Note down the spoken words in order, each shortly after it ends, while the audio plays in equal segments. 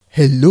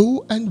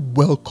Hello and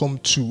welcome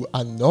to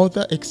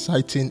another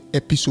exciting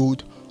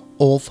episode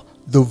of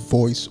The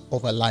Voice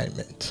of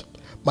Alignment.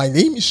 My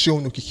name is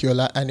Sean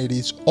Okikiola and it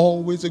is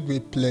always a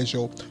great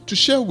pleasure to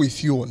share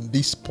with you on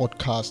this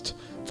podcast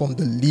from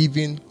the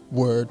living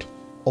Word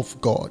of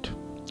God.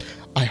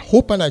 I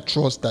hope and I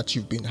trust that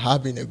you've been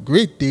having a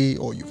great day,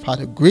 or you've had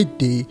a great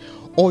day,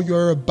 or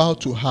you're about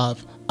to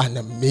have an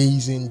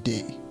amazing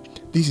day.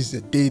 This is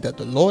the day that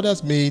the Lord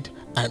has made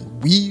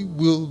and we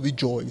will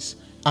rejoice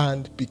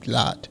and be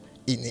glad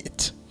in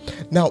it.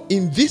 Now,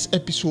 in this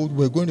episode,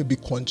 we're going to be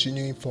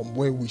continuing from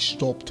where we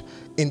stopped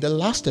in the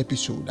last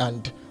episode.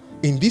 And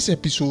in this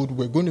episode,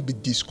 we're going to be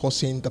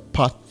discussing the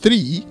part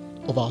 3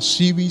 of our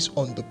series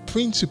on the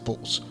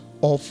principles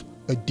of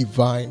a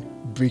divine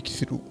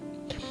breakthrough.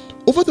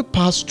 Over the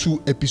past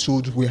 2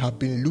 episodes, we have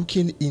been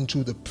looking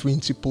into the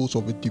principles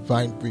of a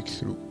divine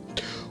breakthrough.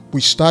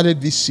 We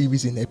started this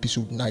series in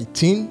episode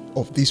 19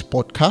 of this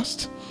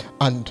podcast,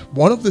 and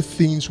one of the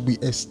things we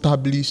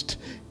established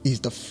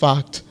is the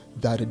fact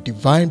that a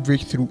divine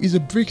breakthrough is a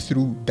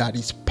breakthrough that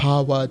is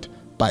powered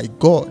by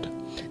God.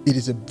 It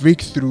is a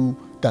breakthrough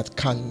that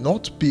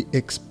cannot be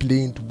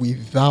explained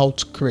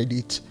without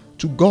credit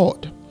to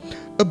God.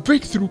 A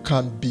breakthrough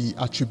can be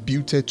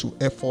attributed to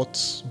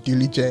efforts,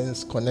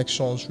 diligence,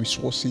 connections,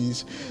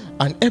 resources,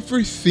 and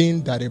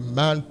everything that a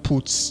man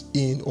puts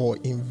in or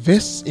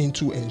invests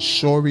into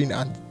ensuring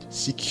and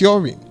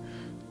securing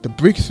the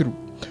breakthrough.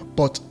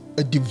 But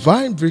a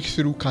divine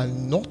breakthrough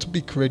cannot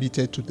be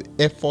credited to the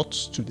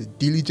efforts, to the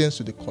diligence,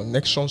 to the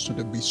connections, to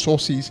the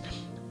resources,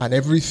 and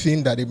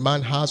everything that a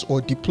man has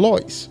or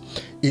deploys.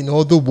 In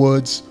other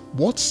words,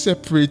 what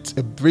separates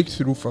a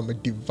breakthrough from a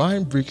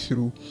divine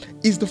breakthrough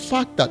is the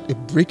fact that a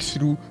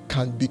breakthrough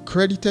can be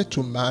credited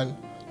to man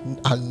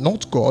and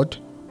not God,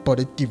 but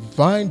a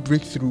divine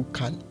breakthrough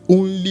can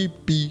only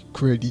be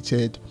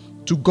credited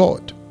to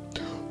God.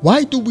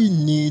 Why do we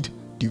need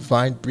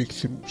divine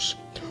breakthroughs?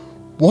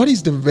 What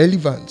is the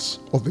relevance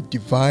of a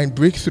divine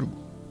breakthrough?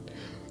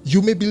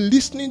 You may be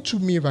listening to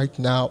me right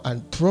now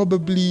and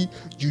probably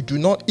you do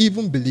not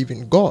even believe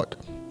in God.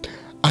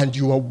 And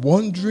you are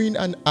wondering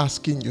and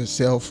asking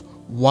yourself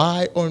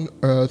why on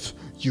earth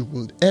you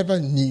would ever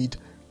need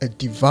a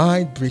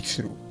divine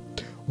breakthrough.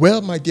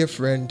 Well, my dear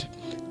friend,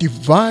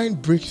 divine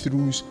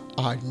breakthroughs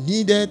are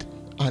needed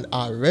and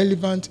are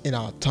relevant in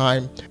our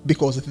time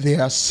because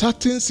there are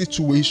certain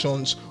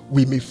situations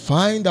we may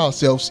find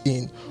ourselves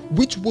in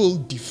which will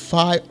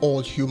defy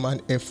all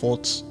human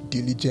efforts,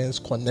 diligence,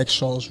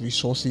 connections,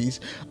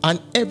 resources,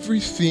 and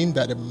everything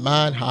that a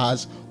man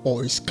has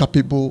or is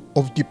capable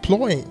of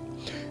deploying.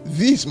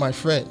 These, my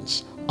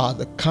friends, are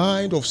the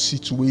kind of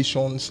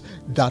situations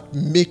that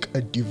make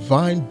a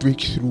divine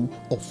breakthrough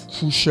of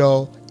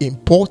crucial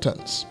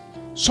importance.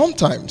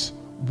 Sometimes,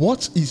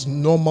 what is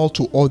normal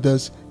to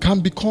others can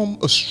become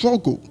a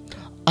struggle,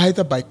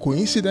 either by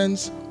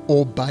coincidence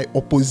or by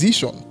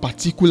opposition,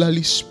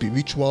 particularly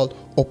spiritual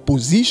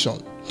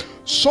opposition.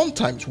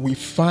 Sometimes we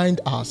find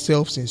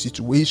ourselves in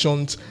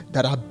situations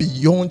that are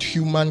beyond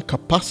human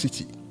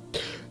capacity.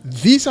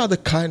 These are the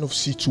kind of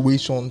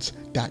situations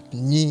that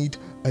need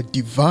a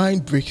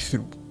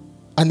breakthrough.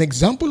 An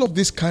example of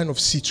this kind of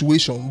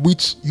situation,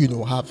 which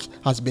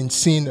has been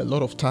seen a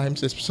lot of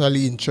times,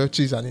 especially in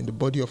churches and in the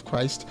body of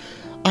Christ,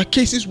 are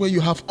cases where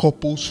you have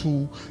couples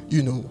who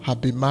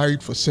have been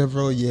married for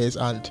several years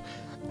and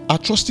are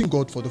trusting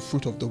God for the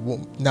fruit of the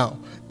womb. Now,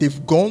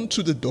 they've gone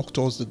to the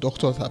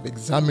doctors have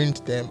examined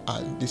them,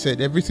 and they said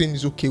everything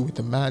is okay with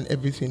the man,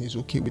 everything is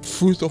okay with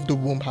fruit of the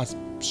womb has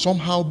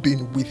somehow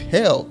been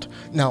withheld.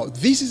 Now,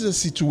 this is a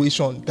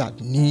situation that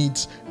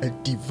needs a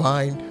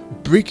divine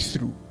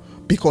breakthrough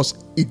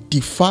because it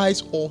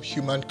defies all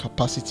human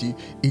capacity.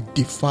 It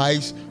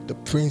defies the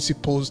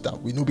principles that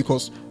we know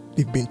because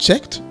they've been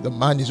checked, the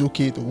man is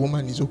okay, the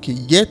woman is okay,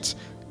 yet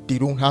they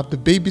don't have the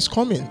babies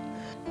coming.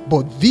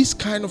 But these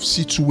kind of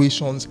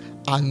situations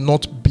are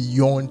not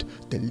beyond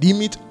the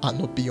limit, are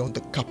not beyond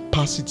the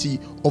capacity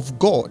of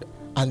God.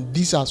 And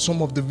these are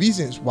some of the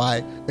reasons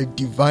why a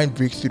divine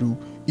breakthrough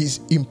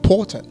is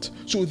important.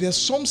 So there are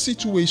some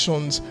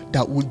situations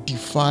that would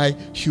defy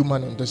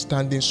human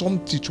understanding,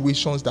 some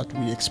situations that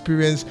we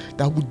experience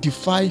that would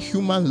defy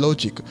human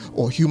logic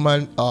or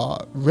human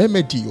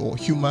remedy or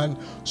human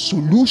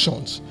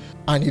solutions.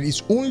 And it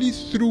is only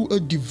through a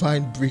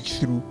divine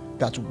breakthrough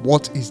that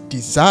what is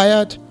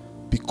desired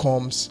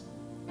becomes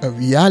a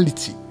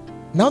reality.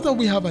 Now that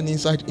we have an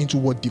insight into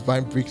what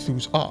divine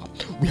breakthroughs are,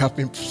 we have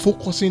been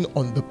focusing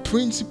on the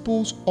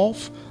principles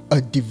of a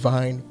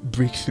divine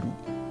breakthrough.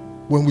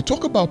 When we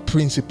talk about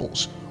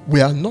principles, we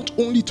are not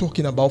only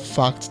talking about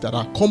facts that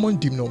are common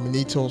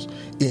denominators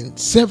in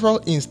several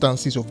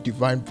instances of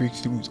divine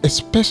breakthroughs,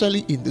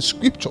 especially in the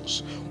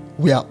scriptures.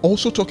 We are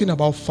also talking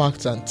about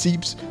facts and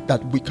tips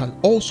that we can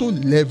also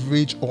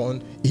leverage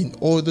on in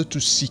order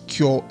to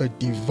secure a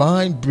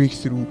divine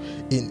breakthrough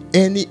in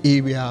any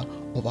area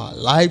of our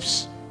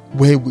lives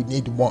where we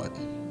need one.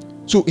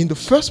 So in the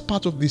first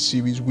part of this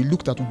series, we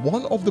looked at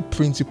one of the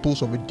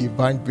principles of a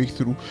divine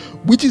breakthrough,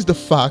 which is the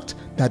fact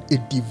that a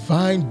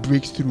divine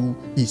breakthrough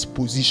is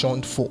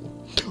positioned for.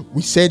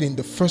 We said in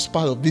the first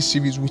part of this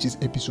series, which is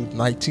episode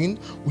 19,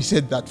 we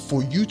said that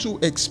for you to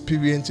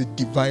experience a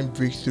divine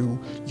breakthrough,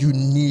 you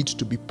need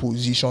to be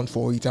positioned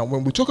for it. And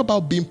when we talk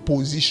about being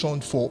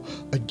positioned for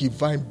a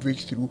divine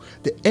breakthrough,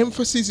 the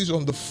emphasis is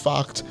on the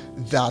fact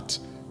that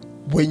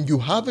when you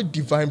have a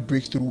divine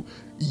breakthrough,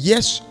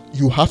 yes,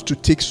 you have to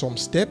take some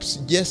steps.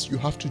 Yes, you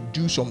have to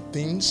do some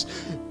things.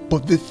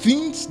 But the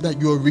things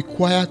that you're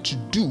required to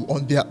do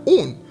on their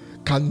own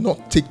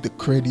cannot take the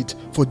credit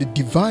for the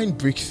divine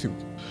breakthrough.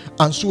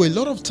 And so a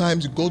lot of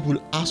times God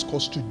will ask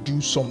us to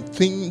do some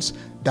things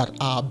that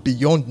are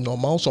beyond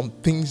normal, some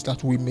things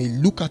that we may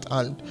look at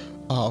and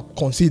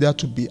consider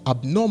to be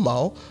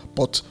abnormal.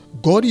 But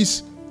God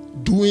is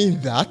doing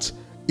that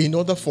in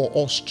order for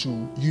us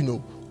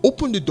to,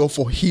 open the door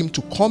for Him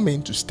to come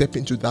in, to step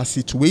into that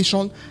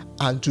situation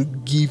and to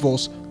give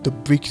us the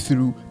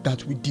breakthrough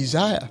that we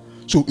desire.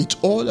 So it's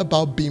all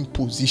about being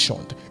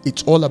positioned.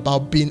 It's all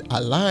about being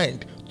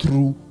aligned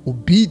through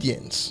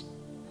obedience.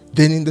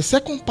 Then in the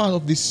second part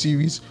of this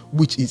series,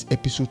 which is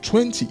episode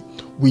 20,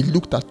 we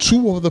looked at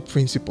two other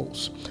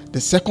principles. The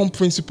second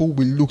principle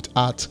we looked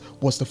at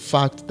was the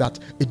fact that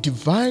a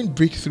divine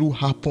breakthrough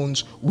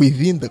happens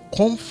within the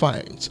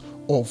confines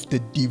of the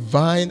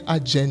divine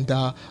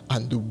agenda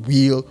and the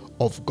will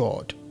of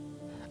God.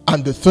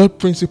 And the third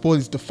principle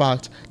is the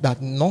fact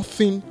that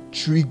nothing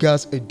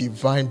triggers a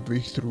divine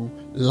breakthrough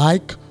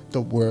like the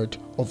Word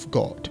of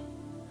God.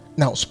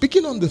 Now,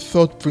 speaking on the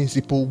third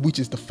principle, which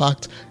is the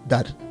fact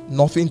that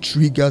nothing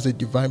triggers a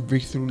divine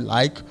breakthrough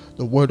like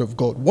the Word of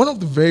God, one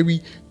of the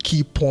very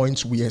key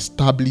points we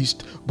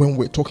established when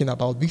we're talking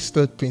about this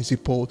third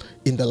principle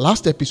in the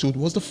last episode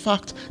was the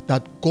fact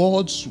that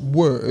God's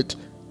Word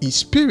is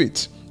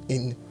Spirit.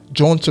 In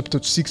John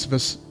chapter 6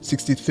 verse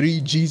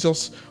 63,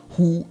 Jesus,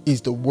 who is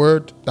the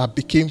Word that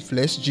became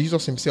flesh,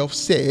 Jesus himself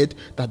said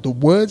that the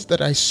words that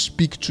I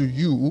speak to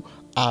you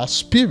are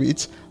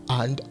spirit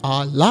and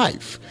are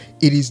life.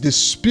 It is the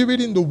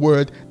Spirit in the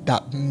Word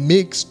that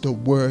makes the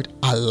Word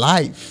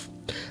alive.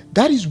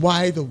 That is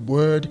why the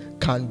Word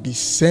can be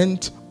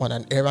sent on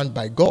an errand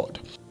by God.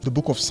 The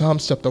book of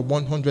Psalms chapter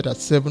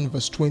 107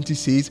 verse 20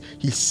 says,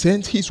 He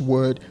sent His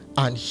Word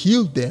and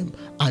healed them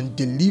and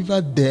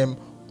delivered them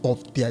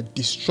of their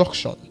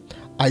destruction.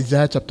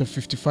 Isaiah chapter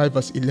 55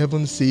 verse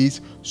 11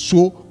 says,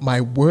 So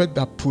my word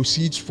that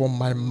proceeds from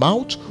my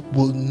mouth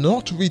will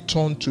not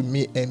return to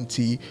me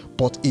empty,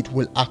 but it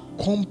will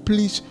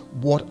accomplish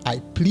what I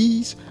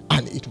please,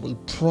 and it will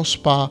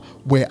prosper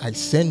where I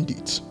send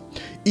it.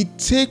 It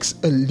takes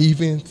a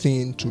living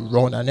thing to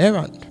run an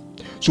errand.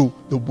 So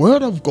the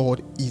Word of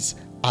God is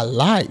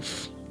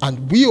alive,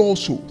 and we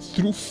also,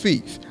 through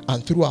faith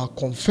and through our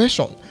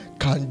confession,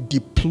 can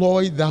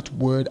deploy that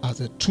word as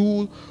a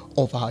tool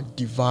of our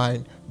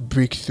divine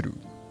breakthrough.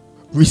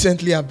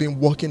 Recently, I've been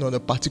working on a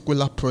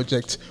particular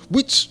project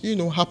which,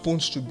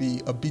 happens to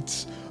be a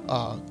bit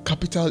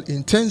capital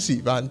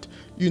intensive, and,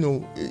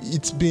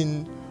 it's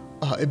been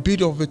a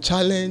bit of a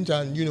challenge,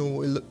 and,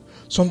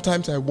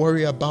 sometimes I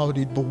worry about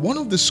it. But one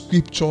of the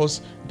scriptures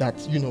that,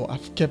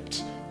 I've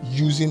kept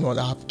using or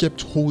I've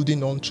kept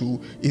holding on to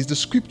is the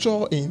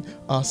scripture in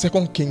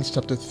 2 Kings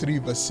chapter 3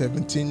 verse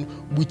 17,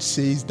 which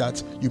says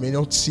that you may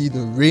not see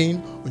the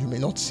rain or you may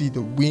not see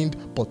the wind,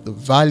 but your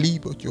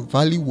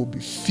valley will be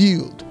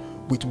filled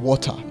with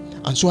water.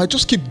 And so I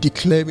just keep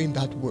declaring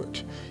that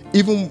word.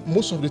 Even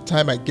most of the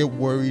time I get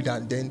worried,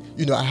 and then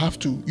I have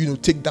to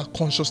take that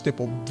conscious step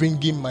of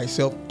bringing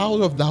myself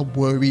out of that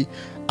worry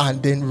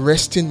and then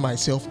resting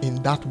myself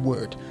in that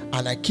word.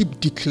 And I keep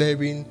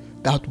declaring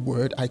that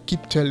word. I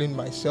keep telling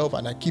myself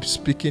and I keep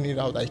speaking it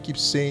out. I keep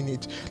saying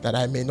it, that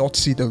I may not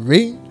see the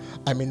rain,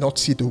 I may not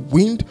see the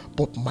wind,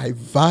 but my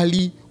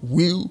valley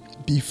will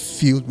be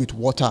filled with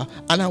water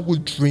and I will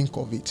drink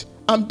of it.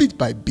 And bit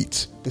by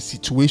bit, the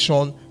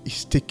situation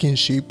is taking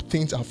shape.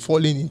 Things are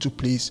falling into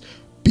place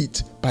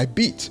bit by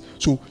bit.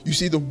 So you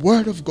see, the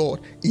Word of God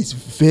is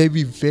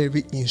very,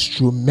 very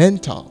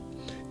instrumental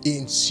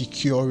in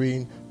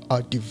securing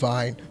a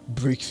divine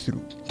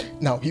breakthrough.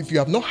 Now, if you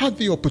have not had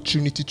the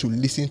opportunity to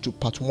listen to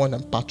part 1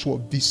 and part 2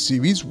 of this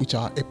series, which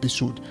are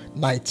episode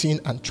 19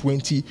 and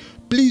 20,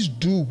 please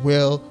do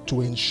well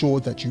to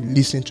ensure that you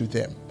listen to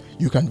them.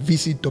 You can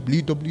visit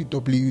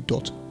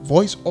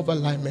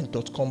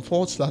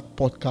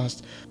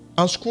www.voiceofalignment.com/podcast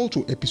and scroll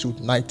to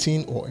episode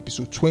 19 or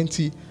episode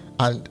 20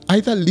 and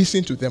either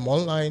listen to them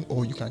online,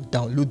 or you can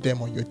download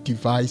them on your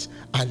device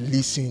and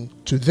listen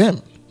to them.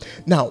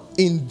 Now,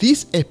 in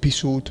this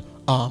episode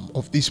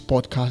of this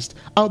podcast,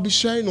 I'll be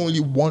sharing only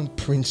one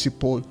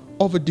principle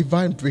of a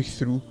divine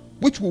breakthrough,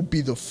 which will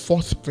be the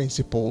fourth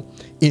principle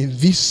in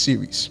this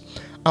series.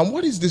 And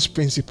what is this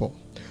principle?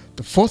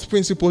 The fourth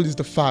principle is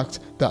the fact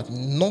that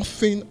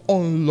nothing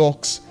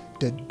unlocks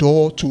the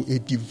door to a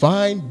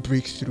divine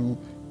breakthrough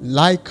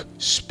like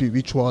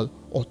spiritual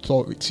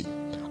authority.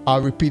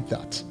 I'll repeat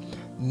that.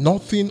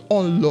 Nothing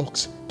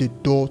unlocks the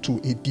door to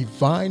a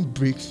divine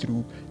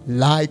breakthrough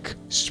like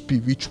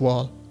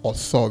spiritual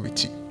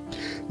authority.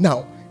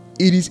 Now,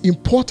 it is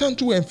important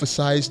to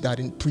emphasize that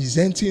in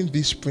presenting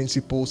these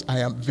principles, I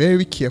am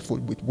very careful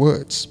with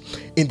words.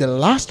 In the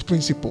last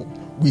principle,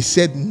 we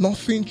said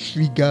nothing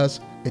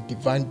triggers a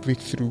divine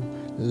breakthrough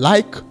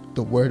like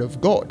the Word of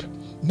God.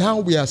 Now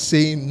we are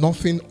saying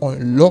nothing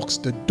unlocks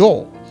the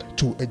door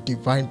to a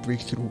divine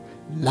breakthrough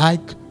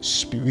like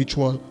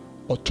spiritual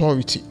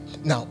authority.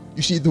 Now,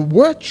 you see, the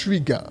word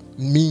trigger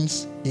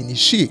means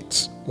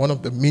initiate. One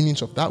of the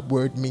meanings of that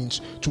word means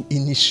to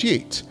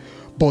initiate.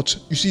 But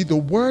you see, the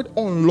word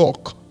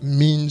unlock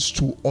means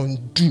to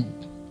undo.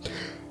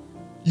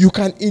 You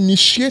can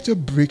initiate a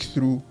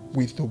breakthrough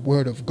with the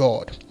Word of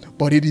God,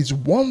 but it is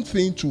one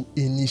thing to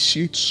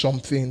initiate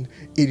something,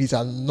 it is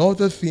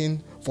another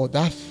thing for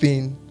that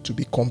thing to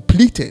be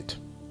completed.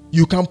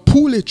 You can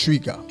pull a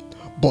trigger,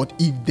 but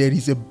if there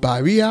is a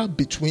barrier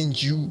between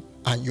you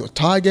and your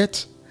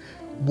target,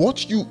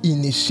 what you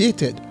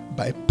initiated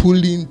by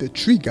pulling the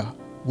trigger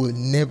will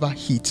never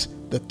hit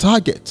the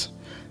target.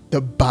 The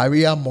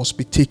barrier must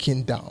be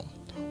taken down.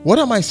 What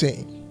am I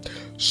saying?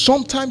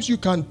 Sometimes you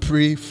can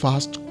pray,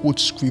 fast, quote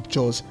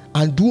scriptures,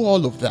 and do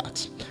all of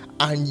that,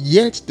 and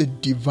yet the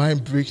divine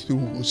breakthrough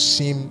will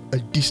seem a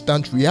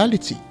distant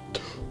reality.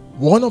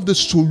 One of the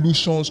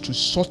solutions to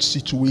such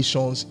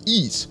situations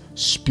is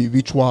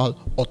spiritual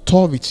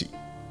authority.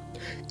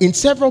 In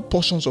several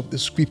portions of the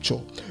scripture,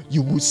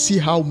 you will see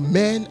how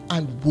men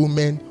and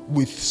women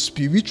with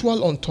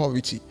spiritual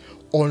authority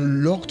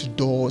unlocked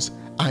doors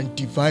and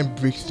divine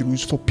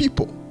breakthroughs for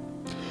people.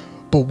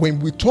 But when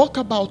we talk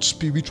about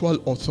spiritual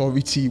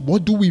authority,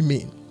 what do we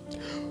mean?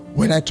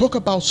 When I talk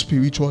about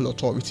spiritual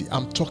authority,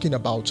 I'm talking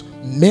about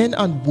men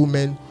and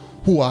women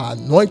who are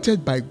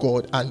anointed by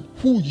God and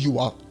who you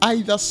are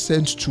either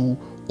sent to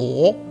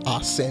or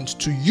are sent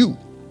to you.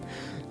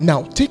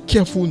 Now, take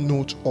careful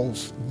note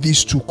of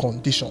these two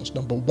conditions.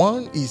 Number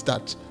one is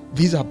that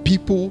these are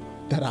people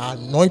that are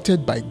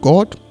anointed by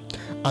God.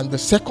 And the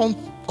second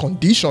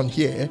condition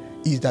here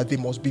is that they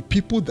must be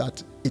people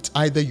that it's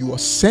either you are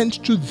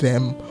sent to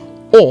them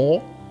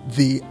or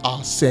they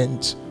are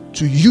sent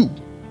to you.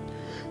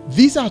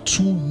 These are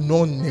two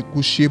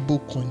non-negotiable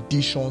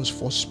conditions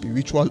for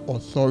spiritual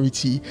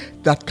authority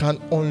that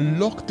can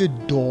unlock the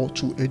door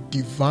to a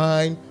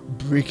divine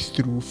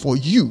breakthrough for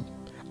you.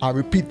 I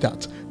repeat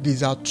that.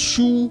 These are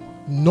two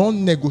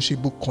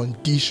non-negotiable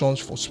conditions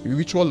for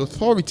spiritual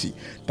authority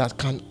that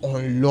can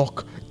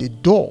unlock the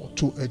door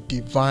to a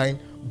divine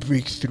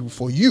breakthrough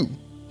for you.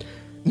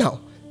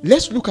 Now,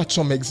 let's look at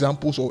some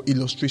examples or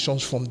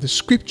illustrations from the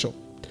scripture.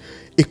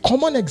 A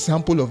common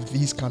example of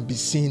these can be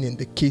seen in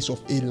the case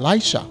of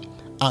Elisha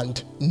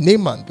and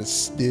Naaman,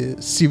 the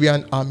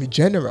Syrian army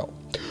general.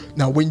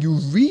 Now, when you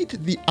read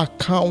the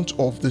account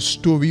of the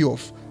story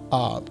of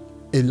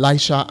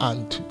Elisha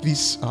and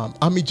this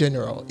army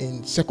general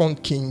in 2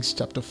 Kings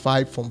chapter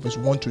 5 from verse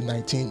 1 to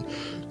 19,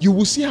 you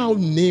will see how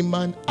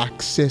Naaman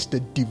accessed the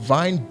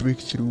divine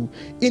breakthrough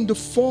in the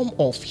form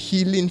of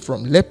healing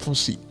from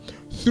leprosy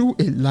through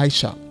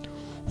Elisha,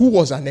 who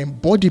was an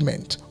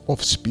embodiment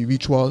of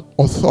spiritual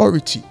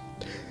authority.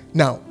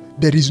 Now,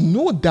 there is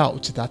no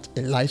doubt that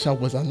Elisha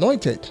was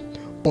anointed,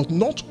 but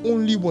not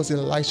only was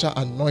Elisha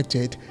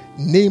anointed,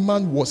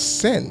 Naaman was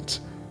sent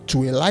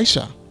to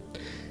Elisha.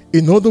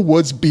 In other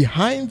words,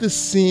 behind the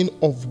scene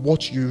of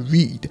what you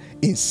read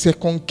in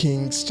 2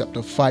 Kings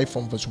chapter 5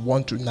 from verse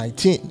 1 to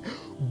 19,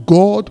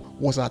 God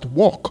was at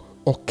work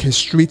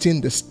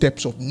orchestrating the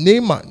steps of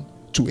Naaman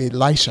to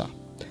Elisha.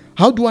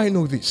 How do I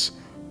know this?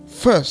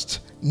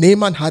 First,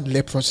 Naaman had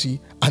leprosy,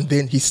 and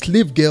then his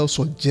slave girl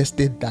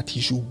suggested that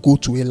he should go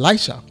to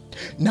Elisha.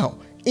 Now,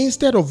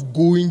 instead of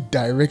going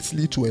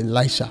directly to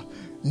Elisha,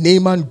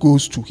 Naaman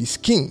goes to his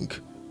king,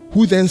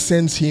 who then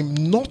sends him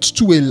not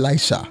to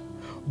Elisha,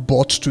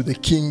 but to the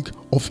king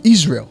of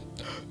Israel.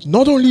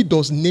 Not only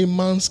does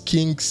Naaman's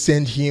king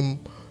send him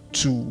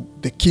to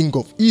the king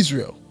of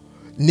Israel,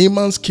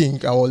 Naaman's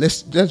king, or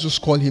let's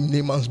just call him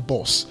Naaman's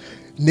boss.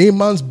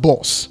 Naaman's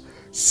boss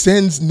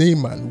sends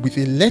Naaman with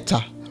a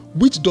letter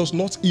which does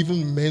not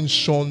even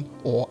mention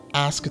or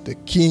ask the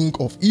king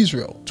of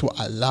Israel to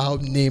allow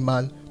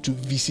Naaman to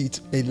visit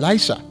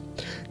Elisha.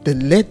 The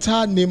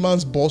letter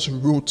Naaman's boss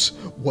wrote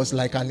was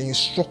like an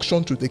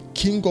instruction to the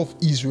king of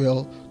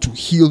Israel to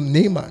heal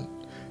Naaman.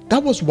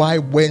 That was why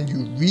when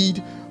you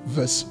read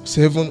verse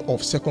 7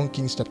 of 2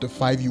 Kings chapter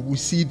 5, you will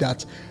see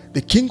that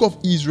the king of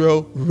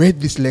Israel read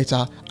this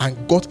letter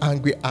and got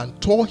angry and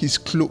tore his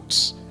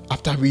clothes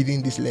after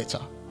reading this letter.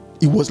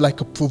 It was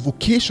like a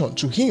provocation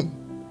to him.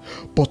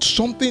 But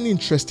something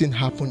interesting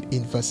happened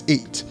in verse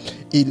 8.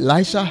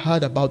 Elisha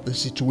heard about the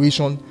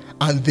situation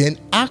and then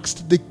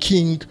asked the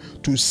king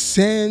to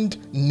send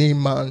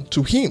Naaman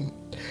to him.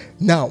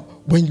 Now,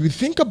 when you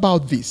think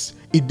about this,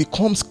 it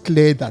becomes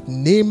clear that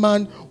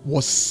Naaman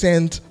was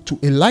sent to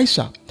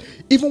Elisha.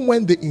 Even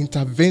when the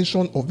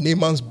intervention of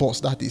Naaman's boss,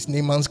 that is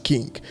Naaman's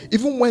king,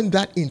 even when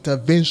that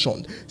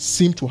intervention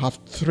seemed to have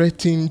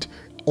threatened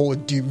or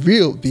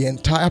derailed the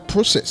entire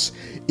process,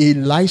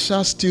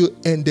 Elisha still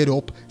ended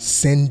up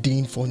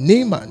sending for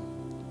Naaman.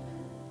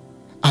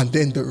 And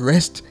then the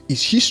rest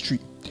is history.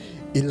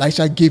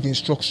 Elisha gave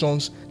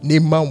instructions.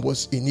 Naaman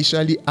was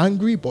initially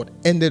angry but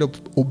ended up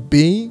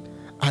obeying,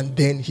 and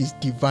then his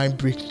divine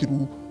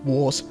breakthrough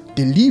was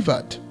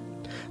delivered.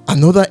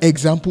 Another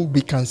example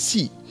we can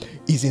see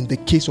is in the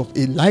case of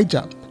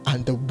Elijah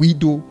and the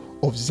widow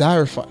of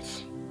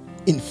Zarephath.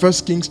 In 1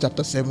 Kings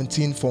chapter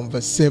 17 from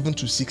verse 7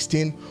 to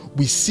 16,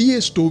 we see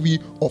a story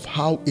of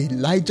how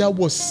Elijah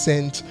was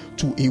sent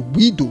to a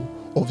widow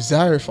of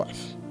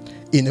Zarephath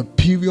in a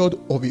period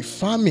of a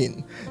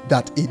famine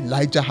that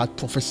Elijah had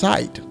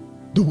prophesied.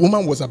 The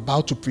woman was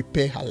about to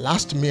prepare her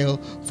last meal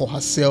for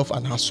herself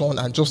and her son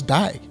and just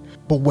die.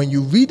 But when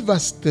you read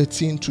verse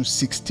 13 to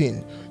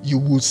 16, you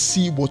will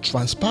see what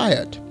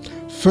transpired.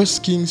 1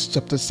 Kings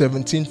chapter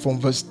 17 from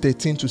verse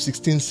 13 to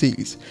 16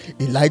 says,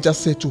 Elijah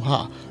said to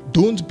her,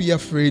 "Don't be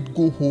afraid,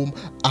 go home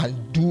and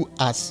do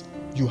as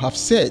you have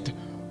said.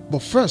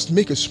 But first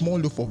make a small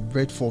loaf of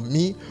bread for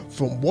me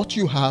from what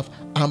you have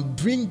and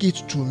bring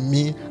it to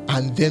me,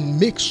 and then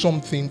make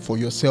something for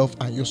yourself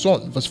and your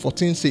son." Verse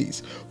 14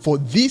 says, "For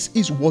this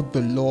is what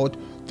the Lord,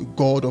 the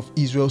God of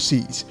Israel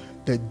says,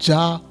 the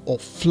jar of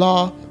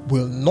flour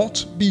will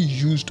not be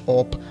used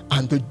up,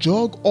 and the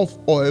jug of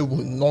oil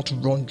will not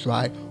run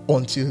dry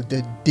until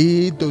the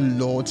day the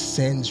Lord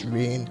sends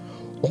rain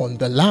on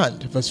the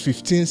land." Verse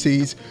 15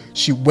 says,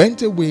 "She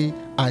went away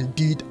and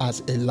did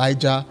as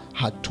Elijah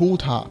had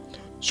told her.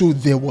 So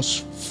there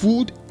was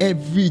food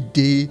every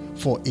day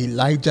for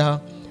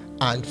Elijah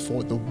and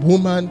for the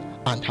woman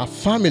and her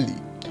family."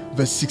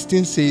 Verse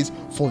 16 says,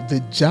 "For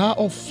the jar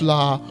of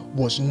flour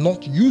was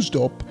not used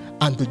up,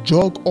 and the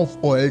jug of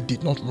oil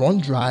did not run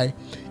dry,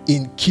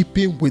 in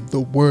keeping with the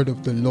word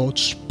of the Lord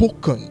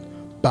spoken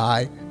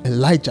by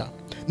Elijah."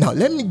 Now,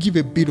 let me give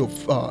a bit of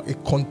a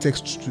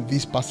context to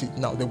this passage.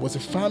 Now, there was a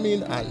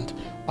famine, and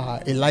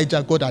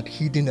God had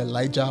hidden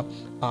Elijah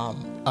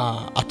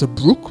at a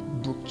brook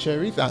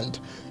Cherith, and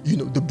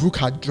the brook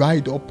had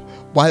dried up.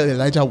 While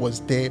Elijah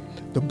was there,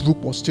 the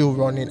brook was still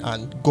running,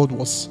 and God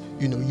was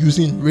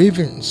using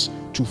ravens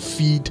to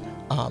feed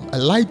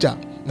Elijah.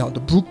 Now, the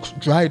brook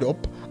dried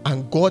up,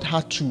 and God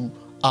had to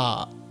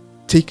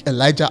take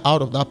Elijah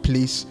out of that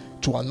place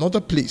to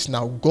another place.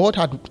 Now, God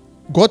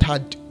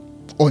had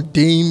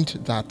ordained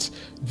that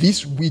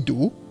this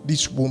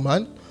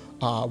woman,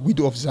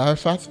 widow of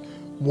Zarephath,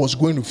 was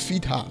going to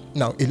feed her.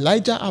 Now,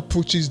 Elijah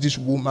approaches this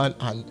woman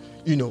and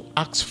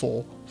asks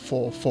for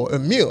a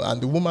meal,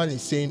 and the woman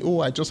is saying,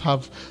 "Oh, I just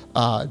have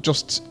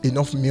just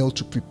enough meal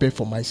to prepare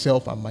for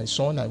myself and my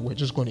son, and we're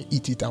just going to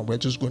eat it and we're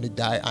just going to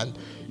die." And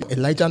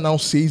Elijah now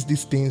says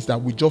these things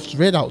that we just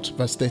read out.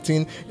 Verse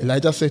 13,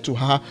 Elijah said to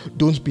her,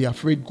 "Don't be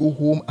afraid, go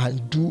home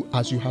and do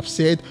as you have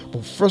said,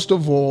 but first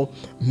of all,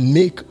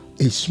 make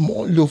a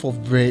small loaf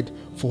of bread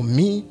for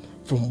me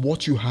from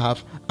what you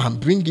have and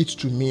bring it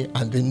to me,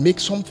 and then make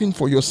something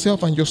for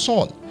yourself and your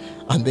son."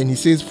 And then he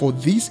says, "For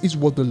this is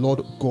what the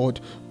Lord God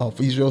of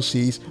Israel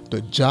says,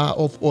 the jar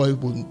of oil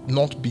will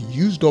not be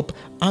used up,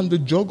 and the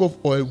jug of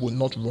oil will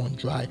not run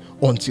dry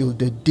until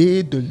the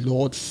day the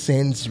Lord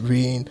sends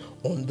rain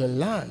on the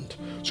land."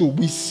 So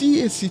we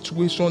see a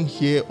situation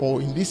here,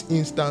 or in this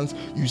instance,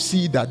 you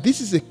see that this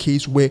is a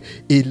case where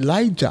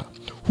Elijah,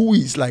 who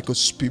is like a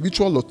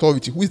spiritual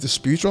authority, who is the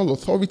spiritual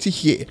authority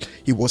here,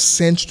 he was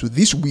sent to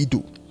this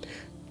widow.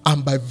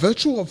 And by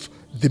virtue of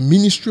the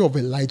ministry of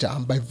Elijah,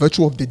 and by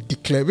virtue of the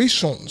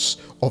declarations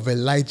of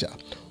Elijah,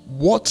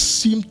 what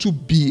seemed to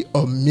be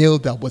a meal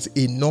that was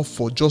enough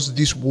for just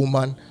this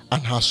woman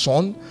and her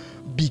son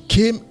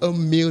became a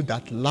meal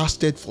that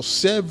lasted for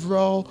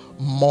several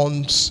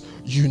months,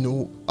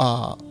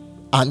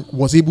 and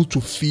was able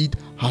to feed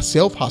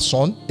herself, her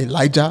son,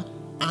 Elijah,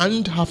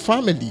 and her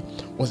family,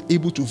 was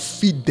able to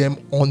feed them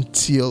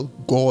until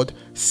God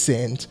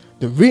sent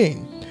the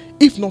rain.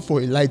 If not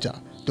for Elijah,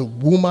 the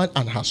woman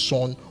and her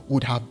son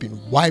would have been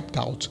wiped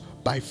out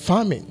by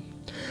famine.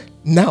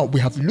 Now, we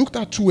have looked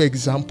at two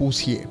examples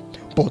here,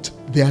 but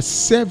there are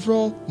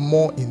several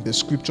more in the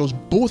scriptures,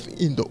 both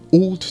in the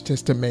Old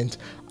Testament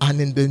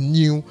and in the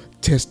New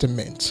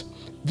Testament.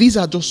 These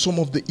are just some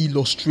of the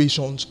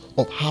illustrations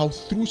of how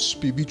through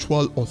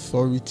spiritual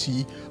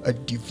authority, a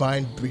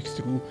divine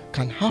breakthrough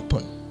can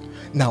happen.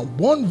 Now,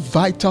 one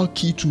vital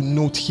key to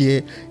note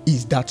here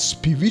is that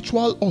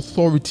spiritual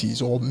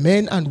authorities, or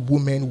men and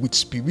women with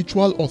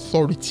spiritual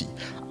authority,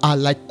 are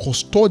like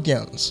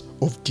custodians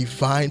of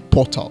divine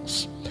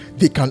portals.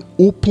 They can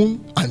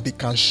open and they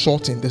can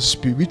shut in the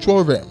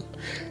spiritual realm.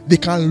 They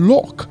can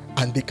lock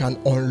and they can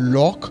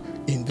unlock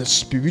in the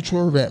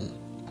spiritual realm.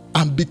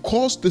 And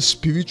because the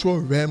spiritual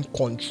realm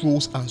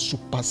controls and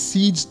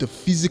supersedes the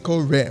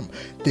physical realm,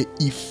 the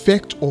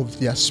effect of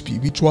their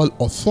spiritual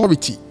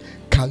authority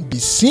can be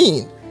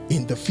seen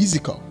in the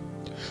physical.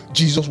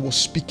 Jesus was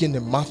speaking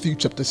in Matthew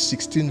chapter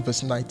 16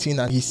 verse 19,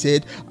 and he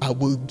said, "I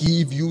will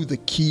give you the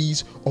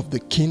keys of the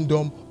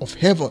kingdom of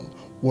heaven.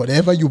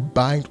 Whatever you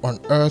bind on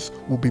earth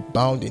will be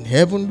bound in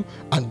heaven,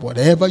 and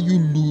whatever you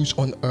loose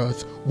on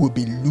earth will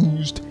be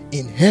loosed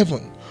in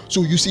heaven."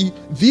 So you see,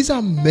 these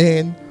are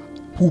men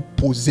who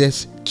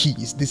possess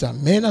keys. These are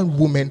men and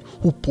women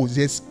who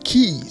possess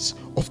keys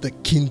of the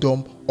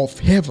kingdom of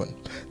heaven.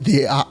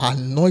 They are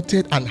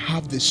anointed and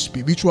have the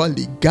spiritual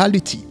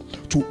legality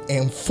to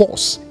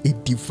enforce a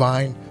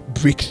divine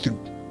breakthrough.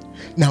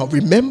 Now,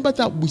 remember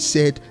that we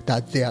said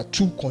that there are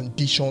two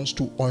conditions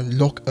to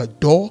unlock a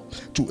door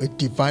to a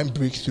divine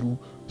breakthrough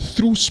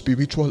through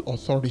spiritual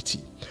authority.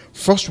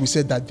 First, we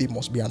said that they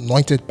must be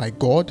anointed by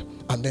God.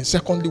 And then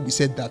secondly, we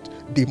said that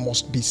they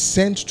must be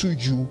sent to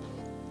you,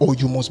 or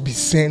you must be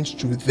sent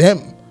to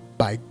them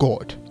by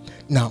God.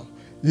 Now,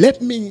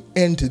 let me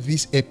end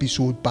this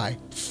episode by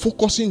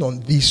focusing on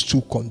these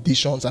two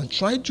conditions and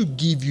trying to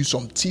give you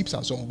some tips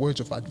and some words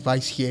of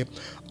advice here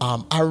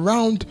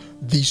around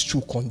these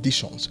two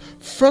conditions.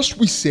 First,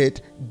 we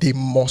said they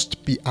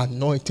must be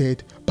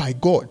anointed by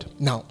God.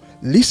 Now,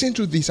 listen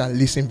to this and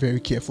listen very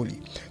carefully.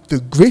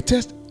 The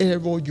greatest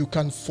error you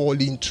can fall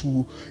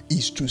into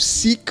is to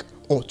seek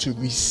or to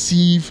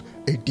receive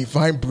a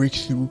divine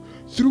breakthrough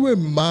through a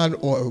man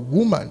or a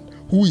woman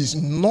who is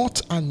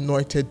not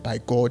anointed by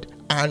God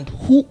and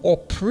who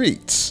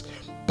operates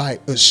by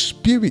a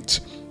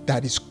spirit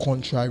that is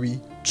contrary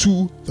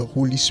to the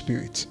Holy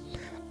Spirit.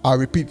 I'll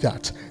repeat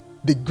that.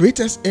 The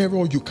greatest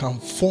error you can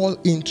fall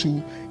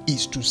into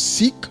is to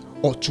seek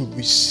or to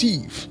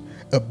receive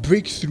a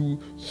breakthrough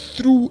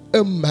through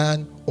a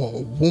man or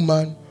a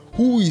woman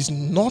who is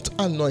not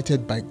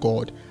anointed by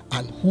God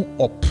and who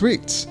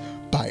operates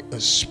by a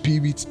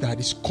spirit that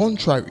is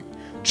contrary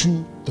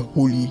to the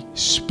Holy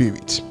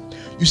Spirit.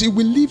 You see,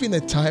 we live in a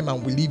time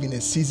and we live in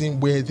a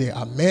season where there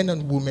are men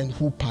and women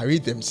who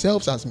parade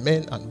themselves as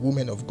men and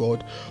women of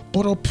God,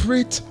 but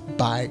operate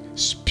by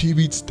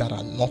spirits that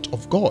are not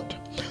of God.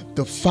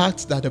 The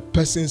fact that a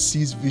person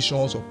sees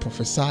visions or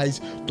prophesies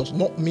does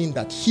not mean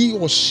that he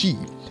or she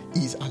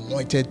is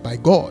anointed by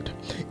God.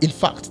 In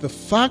fact, the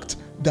fact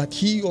that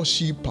he or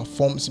she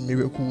performs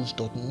miracles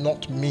does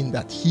not mean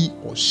that he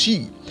or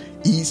she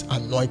is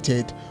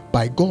anointed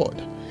by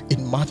God.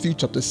 In Matthew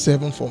chapter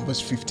 7 from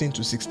verse 15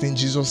 to 16,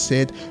 Jesus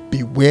said,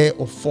 "Beware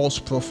of false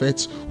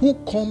prophets who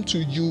come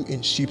to you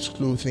in sheep's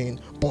clothing,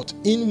 but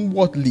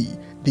inwardly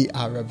they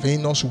are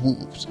ravenous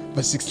wolves."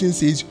 Verse 16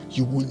 says,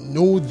 "You will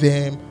know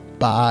them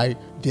by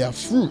their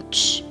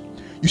fruits."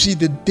 You see,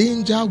 the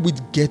danger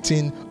with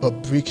getting a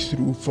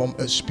breakthrough from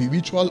a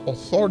spiritual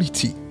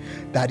authority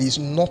that is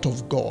not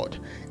of God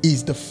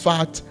is the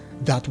fact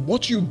that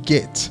what you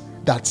get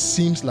that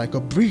seems like a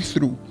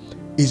breakthrough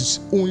is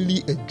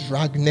only a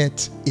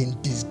dragnet in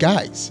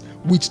disguise,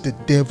 which the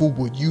devil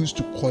will use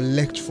to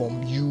collect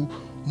from you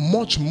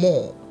much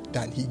more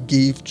than he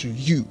gave to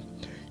you.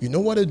 You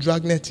know what a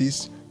dragnet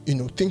is?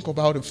 Think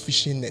about a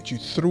fishing net. You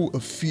throw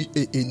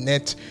a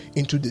net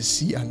into the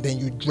sea and then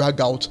you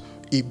drag out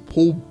a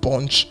whole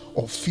bunch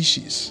of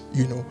fishes,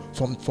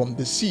 from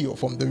the sea or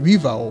from the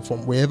river or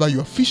from wherever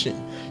you're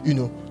fishing,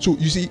 So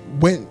you see,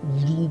 when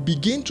you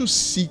begin to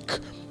seek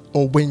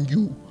or when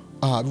you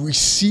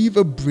receive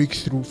a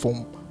breakthrough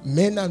from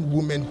men and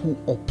women who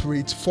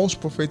operate, false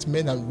prophets,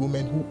 men and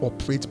women who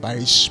operate by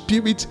a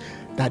spirit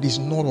that is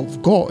not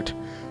of God,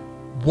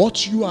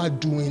 what you are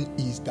doing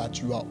is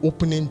that you are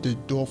opening the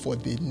door for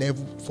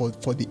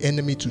the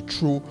enemy to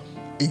throw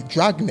a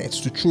dragnet,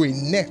 to throw a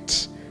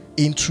net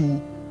into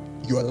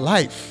your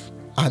life,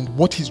 and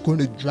what he's going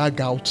to drag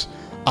out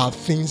are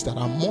things that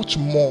are much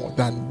more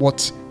than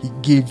what he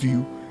gave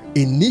you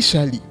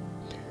initially.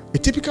 A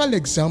typical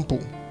example,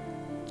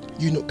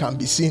 can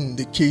be seen in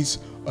the case,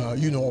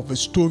 of a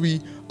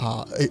story,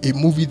 a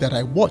movie that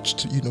I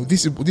watched.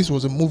 This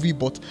was a movie,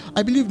 but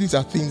I believe these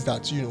are things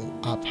that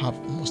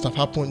must have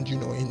happened,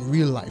 in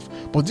real life.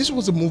 But this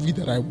was a movie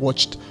that I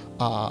watched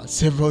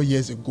several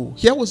years ago.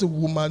 Here was a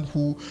woman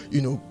who,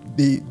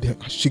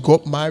 she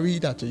got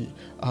married at a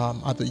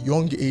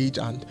young age,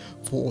 and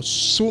for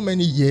so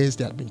many years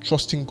they had been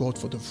trusting God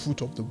for the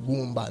fruit of the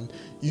womb, and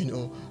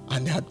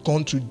and they had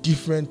gone to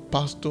different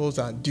pastors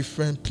and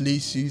different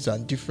places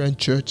and different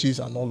churches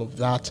and all of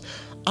that.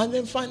 And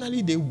then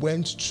finally they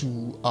went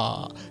to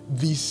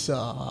this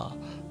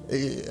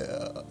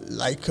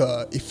like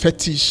a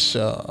fetish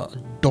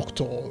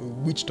doctor, or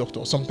witch doctor,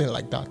 or something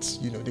like that.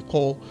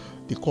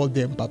 They call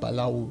them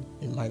babalawo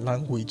in my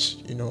language.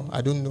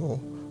 I don't know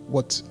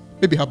what,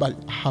 maybe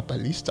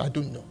herbalist. I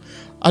don't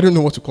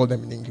know what to call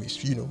them in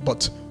English.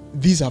 But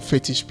these are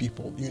fetish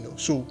people.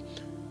 So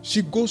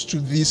she goes to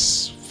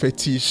this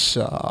fetish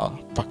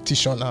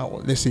practitioner,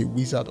 or let's say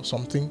wizard or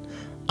something,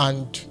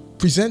 and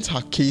presents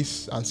her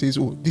case and says,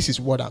 "Oh, this is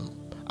what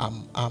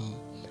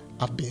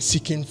I've been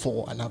seeking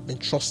for, and I've been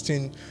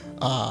trusting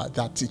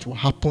that it will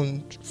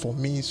happen for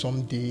me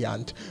someday,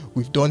 and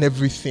we've done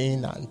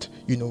everything, and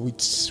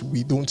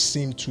we don't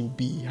seem to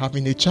be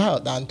having a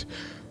child." And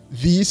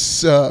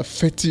this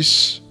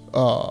fetish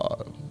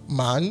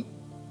man,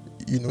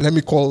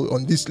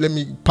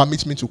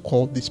 permit me to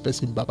call this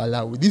person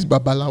Babalawo. This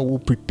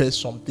Babalawo prepares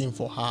something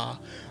for her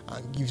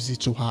and gives it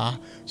to her.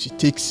 She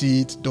takes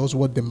it, does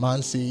what the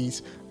man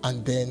says,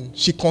 and then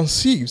she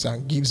conceives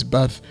and gives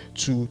birth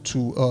to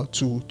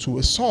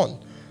a son.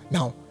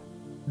 Now,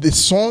 the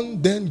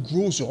son then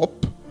grows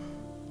up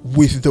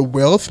with the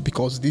wealth,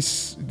 because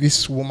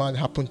this woman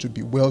happened to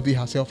be wealthy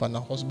herself and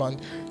her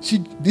husband.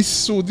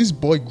 This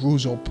boy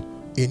grows up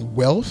in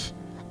wealth,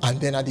 and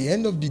then at the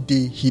end of the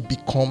day he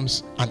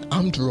becomes an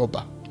armed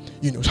robber.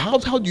 How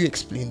do you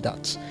explain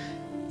that?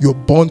 You're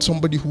born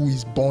somebody who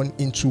is born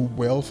into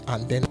wealth,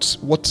 and then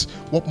what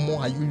more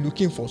are you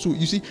looking for? So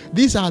you see,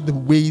 these are the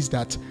ways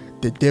that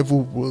the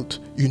devil would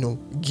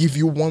give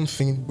you one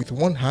thing with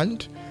one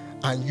hand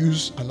and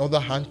use another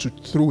hand to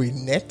throw a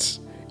net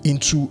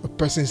into a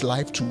person's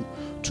life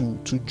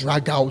to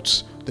drag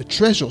out the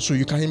treasure. So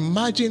you can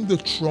imagine the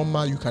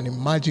trauma, you can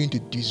imagine the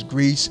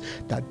disgrace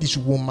that this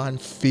woman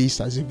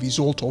faced as a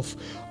result of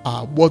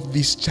what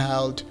this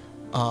child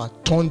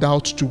turned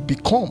out to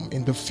become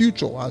in the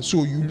future. And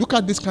so you look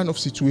at this kind of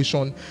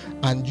situation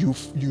and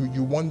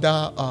you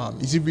wonder,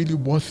 is it really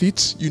worth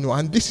it?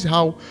 And this is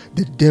how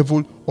the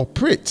devil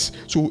operates.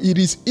 So it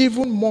is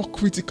even more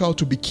critical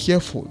to be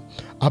careful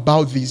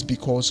about this,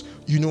 because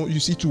you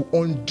see, to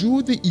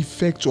undo the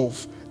effect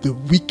of the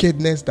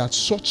wickedness that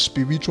such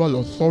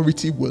spiritual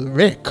authority will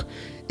wreak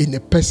in a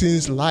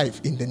person's life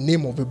in the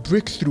name of a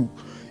breakthrough,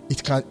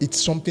 it's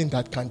something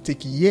that can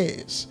take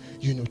years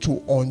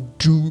to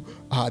undo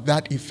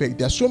that effect.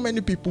 There are so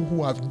many people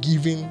who have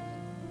given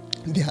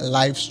their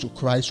lives to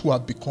Christ, who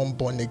have become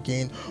born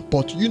again,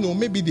 but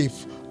maybe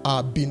they've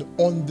been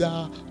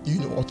under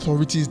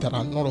authorities that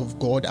are not of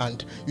God,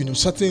 and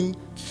certain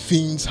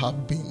things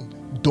have been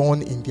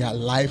done in their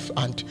life,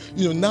 and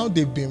now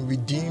they've been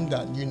redeemed,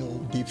 and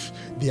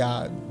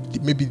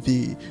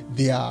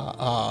they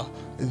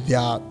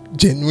are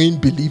genuine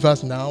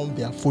believers now.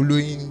 They are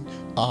following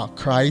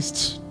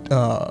Christ,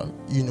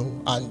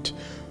 and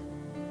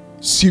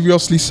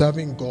seriously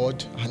serving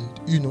God,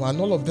 and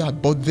all of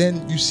that. But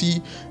then you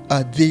see,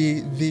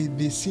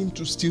 they seem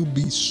to still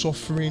be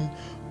suffering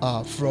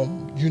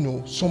from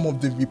some of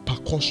the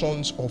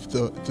repercussions of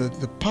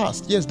the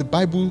past. Yes, the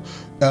Bible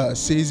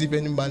says, if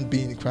any man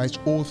be in Christ,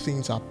 all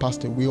things are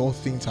passed away, all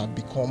things have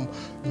become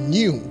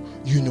new.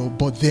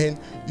 But then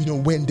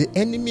when the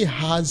enemy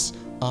has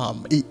a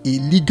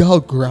legal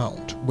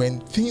ground,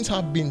 when things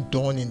have been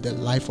done in the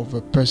life of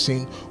a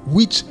person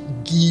which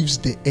gives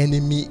the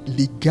enemy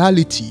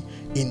legality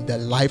in the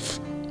life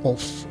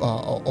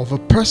of a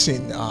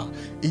person,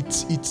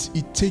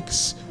 it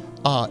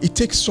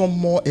takes some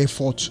more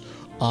effort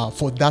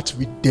for that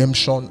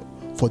redemption,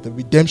 for the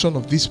redemption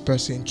of this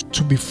person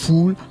to be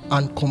full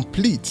and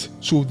complete.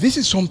 So this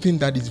is something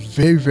that is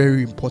very,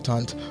 very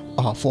important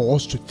for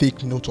us to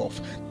take note of.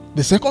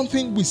 The second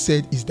thing we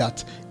said is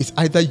that it's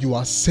either you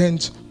are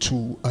sent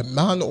to a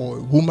man or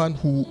a woman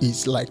who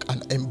is like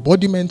an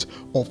embodiment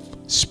of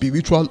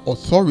spiritual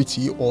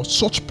authority, or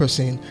such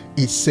person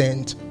is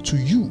sent to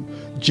you.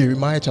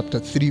 Jeremiah chapter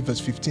 3 verse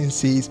 15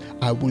 says,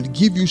 I will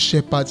give you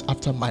shepherds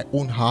after my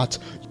own heart,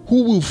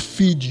 who will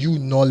feed you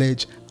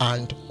knowledge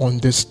and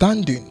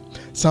understanding.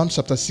 Psalm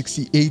chapter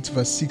 68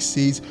 verse 6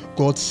 says,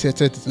 God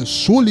setteth the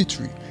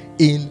solitary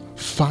in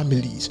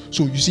families.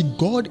 So you see,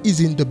 God is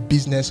in the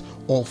business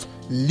of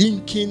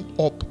linking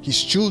up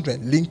his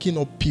children, linking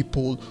up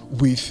people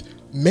with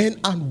men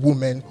and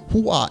women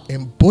who are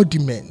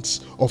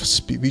embodiments of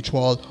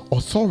spiritual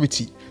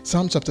authority.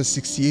 Psalm chapter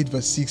 68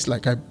 verse 6,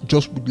 like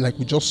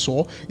we just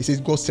saw, it says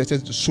God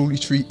setteth the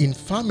solitary in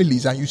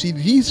families. And you see,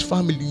 these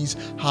families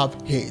have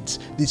heads,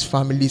 these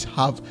families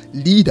have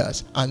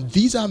leaders, and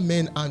these are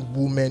men and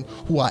women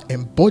who are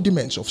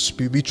embodiments of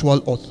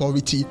spiritual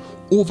authority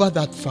over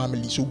that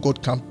family. So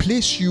God can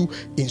place you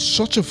in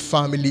such a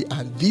family,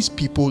 and these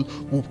people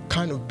will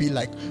kind of be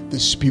like the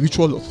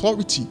spiritual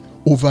authority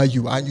over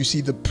you. And you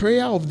see, the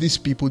prayer of these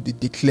people, the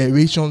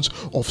declarations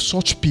of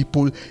such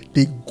people,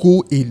 they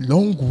go a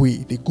long way.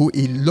 They go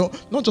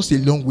not just a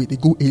long way, they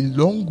go a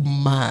long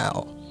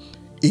mile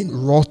in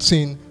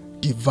wrought-in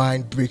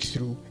divine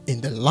breakthrough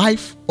in the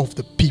life of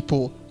the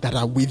people that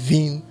are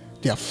within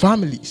their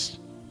families.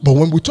 But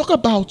when we talk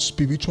about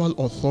spiritual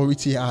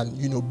authority and,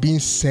 being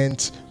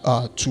sent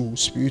to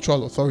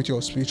spiritual authority,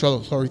 or spiritual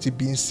authority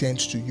being sent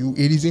to you,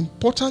 it is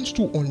important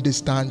to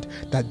understand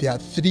that there are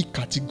three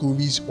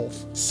categories of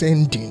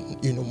sending.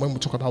 When we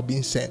talk about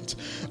being sent,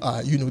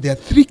 there are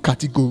three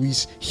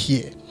categories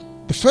here.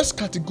 The first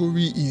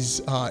category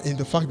is in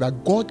the fact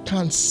that God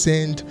can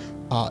send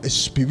a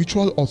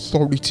spiritual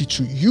authority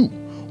to you,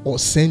 or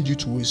send you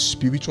to a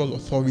spiritual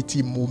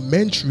authority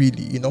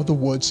momentarily. In other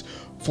words,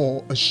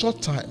 for a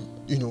short time.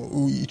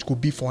 It could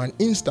be for an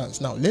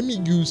instance. Now, let me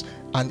use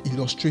an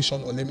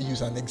illustration, or let me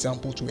use an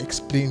example to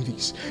explain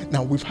this.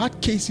 Now, we've had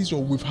cases,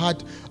 or we've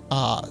had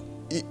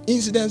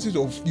incidences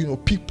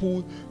of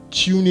people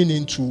tuning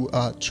into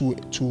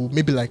to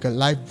maybe like a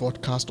live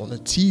broadcast on a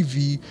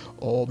TV,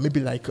 or maybe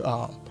like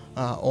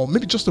or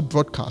maybe just a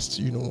broadcast,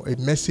 a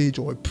message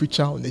or a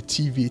preacher on the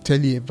TV, a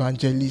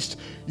televangelist,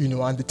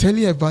 and the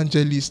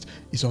televangelist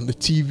is on the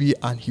TV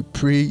and he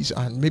prays,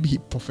 and maybe he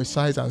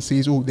prophesies and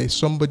says, oh, there's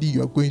somebody,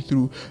 you are going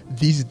through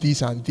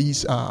this and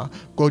this,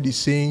 God is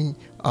saying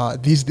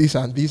this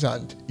and this,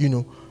 and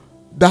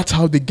that's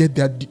how they get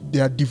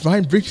their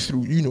divine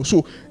breakthrough.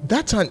 So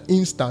that's an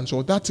instance,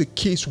 or that's a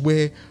case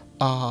where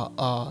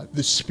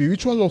the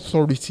spiritual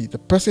authority, the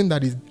person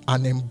that is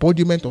an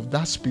embodiment of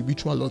that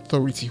spiritual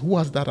authority, who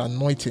has that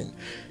anointing,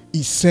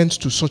 is sent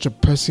to such a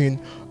person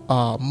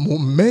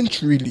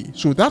momentarily.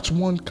 So that's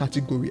one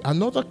category.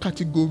 Another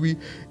category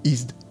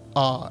is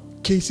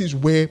cases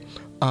where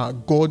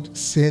God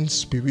sends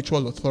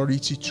spiritual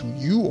authority to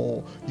you,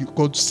 or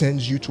God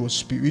sends you to a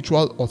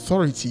spiritual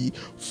authority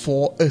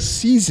for a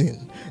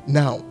season.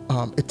 Now,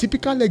 a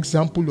typical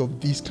example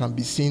of this can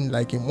be seen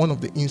like in one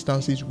of the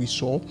instances we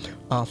saw,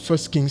 1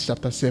 Kings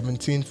chapter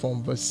 17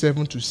 from verse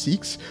 7 to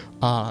 6,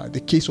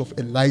 the case of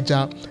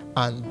Elijah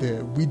and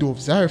the widow of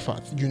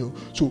Zarephath.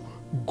 So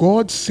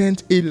God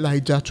sent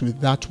Elijah to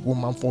that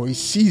woman for a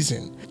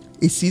season.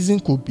 A season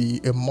could be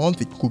a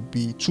month, it could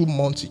be 2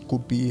 months, it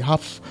could be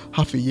half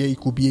a year, it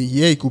could be a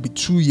year, it could be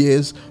 2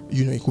 years,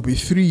 it could be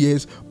 3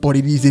 years, but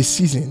it is a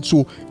season.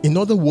 So in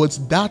other words,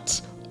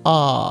 that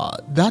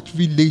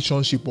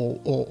relationship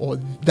or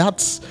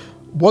that's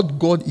what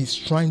God is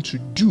trying to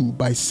do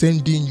by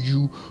sending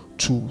you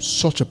to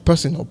such a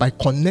person, or by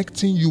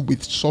connecting you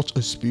with such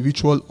a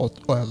spiritual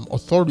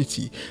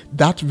authority.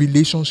 That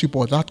relationship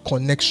or that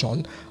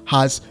connection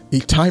has a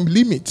time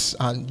limit,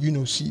 and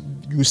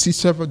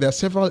there are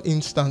several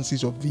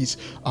instances of this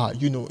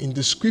in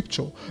the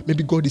scripture.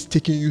 Maybe God is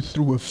taking you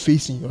through a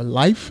phase in your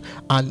life,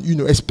 and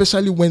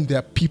especially when there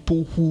are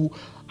people who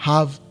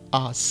have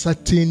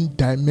certain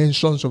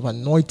dimensions of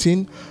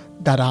anointing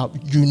that are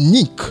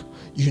unique,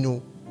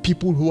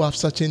 people who have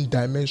certain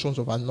dimensions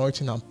of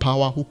anointing and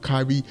power, who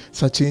carry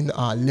certain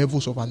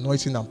levels of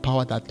anointing and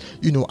power that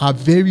are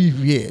very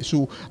rare.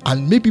 So,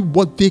 and maybe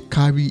what they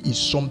carry is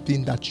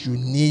something that you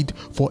need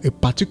for a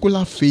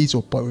particular phase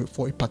or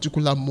for a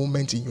particular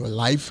moment in your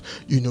life.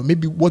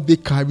 Maybe what they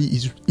carry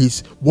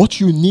is what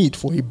you need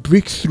for a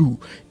breakthrough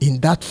in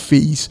that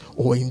phase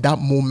or in that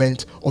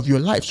moment of your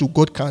life. So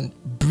God can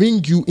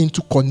bring you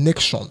into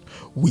connection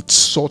with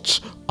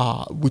such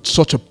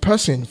a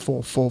person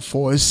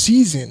for a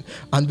season.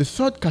 And the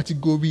third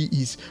category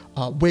is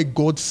where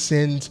God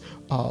sends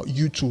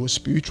you to a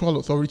spiritual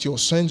authority, or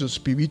sends a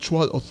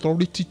spiritual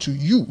authority to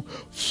you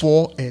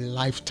for a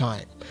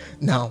lifetime.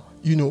 Now,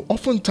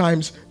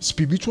 oftentimes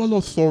spiritual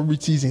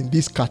authorities in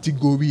this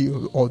category,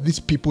 or these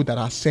people that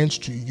are sent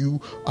to you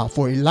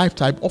for a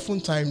lifetime,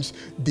 oftentimes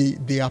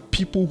they are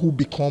people who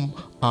become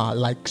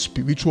like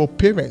spiritual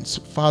parents,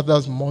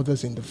 fathers,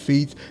 mothers in the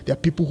faith. They are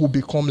people who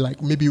become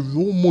like maybe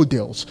role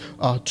models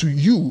to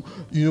you.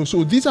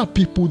 So these are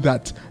people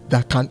that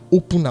can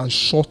open and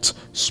shut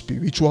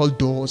spiritual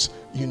doors,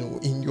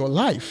 in your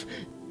life.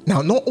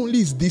 Now, not only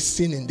is this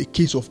seen in the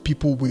case of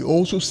people, we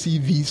also see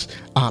this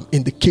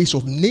in the case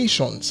of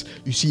nations.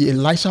 You see,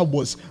 Elisha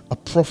was a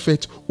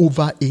prophet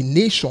over a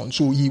nation,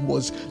 so he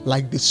was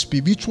like the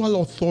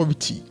spiritual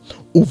authority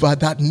over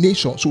that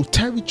nation. So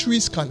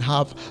territories can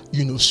have,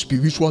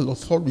 spiritual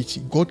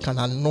authority. God can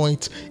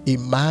anoint a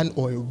man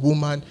or a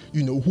woman,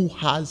 who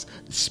has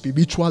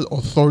spiritual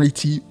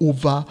authority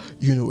over,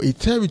 a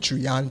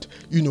territory. And,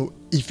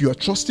 if you are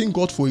trusting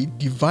God for a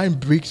divine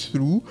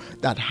breakthrough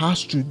that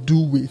has to do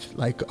with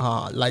like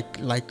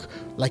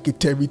a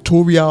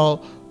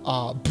territorial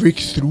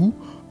breakthrough,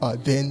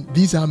 then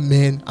these are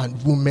men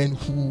and women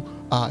who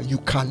you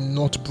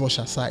cannot brush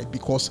aside,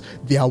 because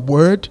their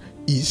word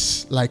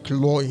is like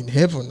law in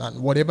heaven,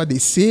 and whatever they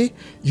say,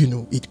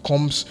 it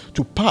comes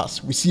to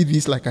pass. We see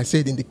this, like I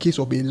said, in the case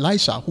of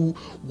Elisha, who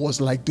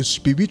was like the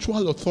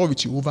spiritual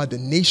authority over the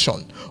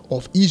nation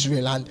of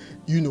Israel. And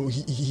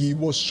he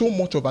was so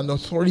much of an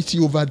authority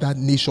over that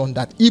nation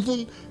that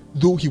even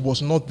though he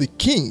was not the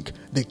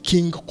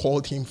king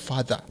called him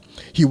father.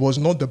 He was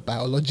not the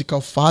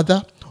biological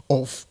father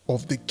of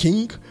the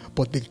king,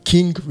 but the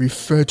king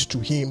referred to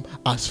him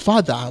as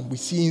father. And we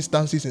see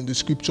instances in the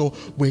scripture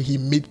where he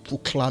made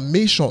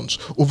proclamations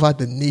over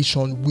the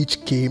nation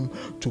which came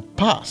to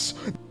pass.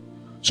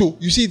 So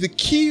you see, the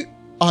key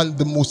and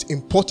the most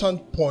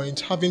important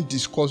point, having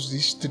discussed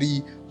these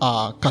three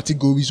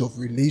categories of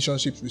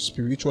relationships with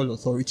spiritual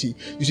authority,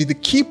 you see, the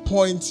key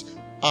point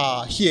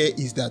here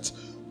is that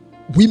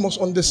we must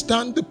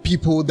understand the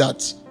people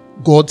that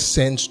God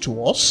sends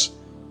to us,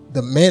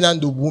 the men and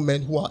the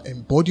women who are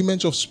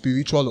embodiments of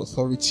spiritual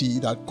authority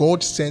that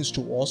God sends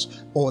to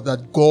us, or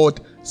that God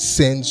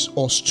sends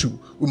us to.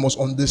 We must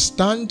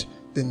understand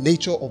the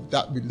nature of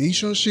that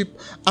relationship,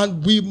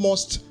 and we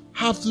must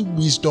have the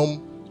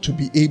wisdom to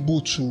be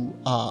able to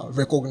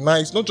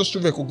recognize, not just to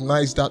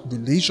recognize that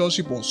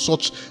relationship or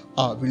such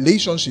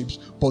relationships,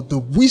 but the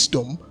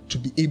wisdom to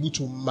be able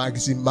to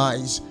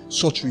maximize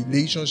such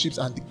relationships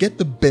and get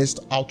the best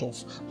out of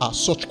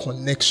such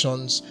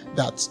connections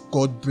that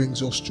God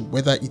brings us to,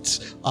 whether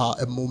it's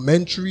a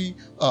momentary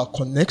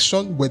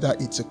connection, whether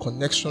it's a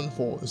connection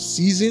for a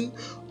season,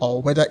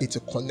 or whether it's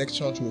a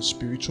connection to a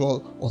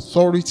spiritual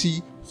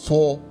authority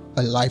for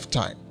a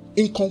lifetime.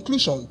 In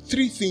conclusion,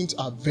 three things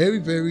are very,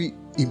 very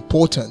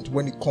important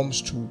when it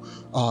comes to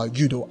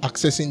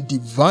accessing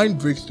divine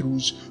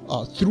breakthroughs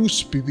through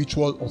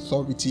spiritual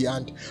authority.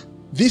 And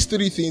these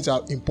three things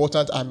are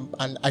important,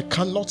 and I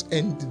cannot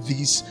end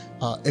this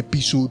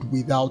episode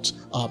without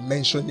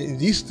mentioning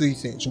these three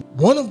things.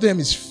 One of them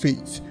is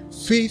faith.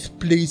 Faith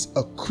plays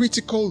a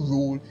critical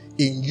role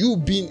in you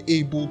being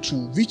able to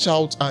reach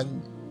out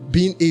and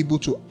being able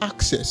to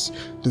access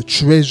the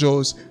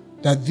treasures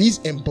that these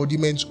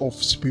embodiments of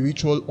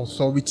spiritual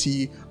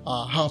authority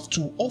have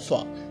to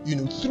offer.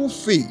 Through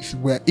faith,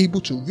 we're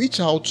able to reach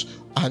out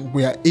and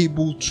we're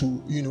able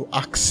to,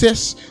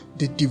 access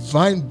the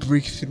divine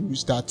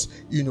breakthroughs that,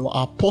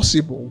 are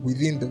possible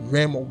within the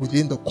realm or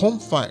within the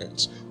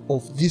confines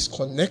of these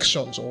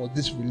connections or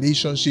these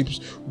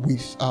relationships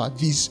with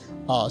these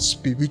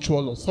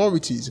spiritual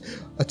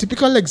authorities. A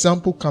typical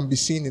example can be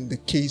seen in the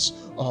case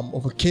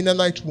of a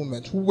Canaanite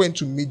woman who went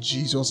to meet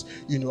Jesus,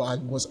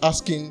 and was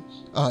asking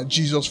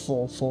Jesus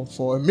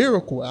for a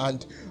miracle,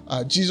 and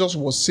Jesus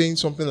was saying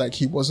something like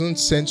he wasn't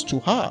sent to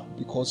her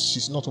because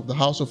she's not of the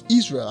house of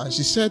Israel, and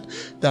she said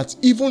that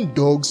even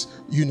dogs,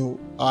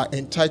 are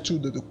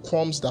entitled to the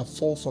crumbs that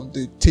fall from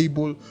the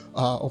table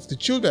of the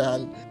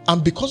children,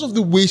 and because of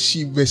the way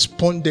she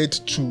responded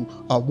to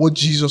what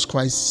Jesus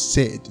Christ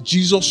said,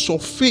 Jesus saw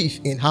faith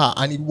in her,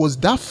 and it was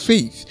that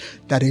faith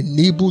that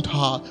enabled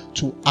her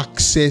to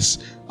access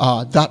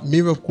that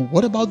miracle.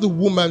 What about the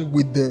woman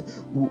with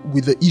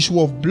the issue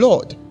of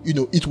blood?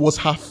 It was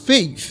her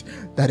faith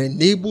that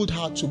enabled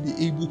her to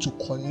be able to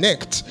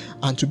connect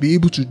and to be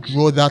able to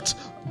draw that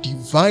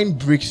divine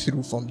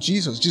breakthrough from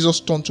Jesus.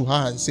 Jesus turned to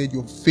her and said,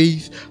 "Your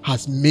faith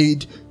has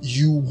made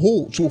you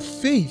whole." So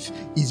faith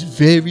is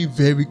very,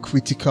 very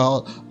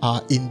critical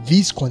in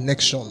these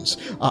connections.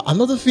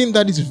 Another thing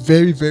that is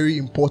very, very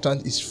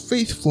important is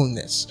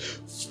faithfulness.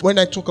 When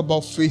I talk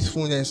about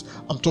faithfulness,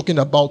 I'm talking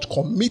about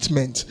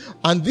commitment,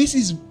 and this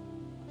is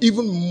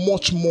even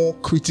much more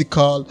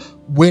critical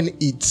when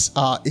it's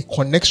a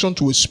connection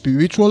to a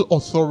spiritual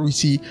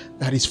authority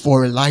that is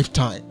for a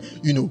lifetime.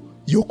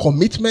 Your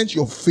commitment,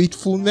 your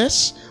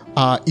faithfulness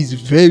is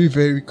very,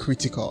 very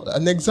critical.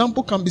 An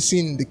example can be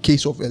seen in the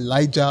case of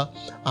Elijah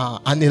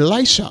and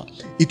Elisha.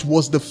 It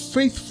was the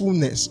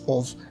faithfulness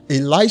of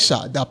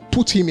Elisha that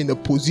put him in a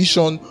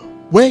position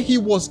where he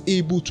was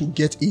able to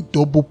get a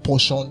double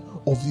portion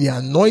of the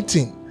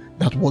anointing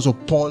that was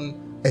upon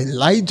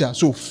Elijah.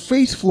 So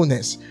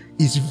faithfulness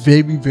is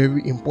very,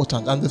 very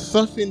important. And the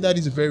third thing that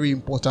is very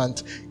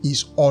important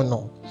is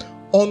honor.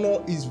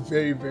 Honor is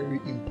very, very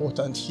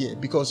important here,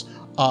 because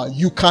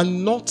you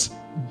cannot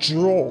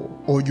draw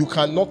or you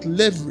cannot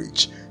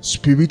leverage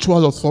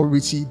spiritual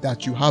authority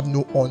that you have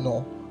no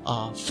honor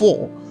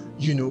for.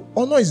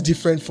 Honor is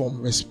different from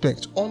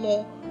respect.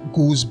 Honor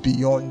goes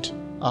beyond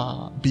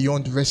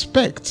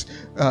respect.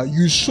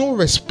 You show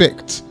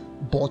respect,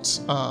 but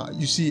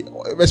you see,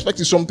 respect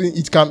is something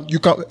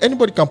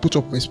anybody can put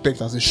up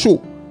respect as a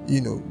show.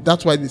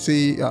 That's why they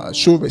say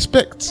show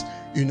respect.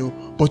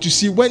 But you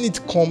see, when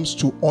it comes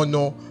to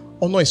honor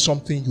is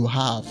something you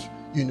have.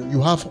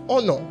 You have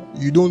honor.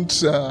 You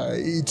don't.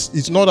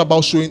 It's not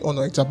about showing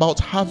honor. It's about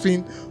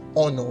having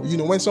honor.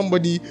 When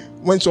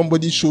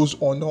somebody shows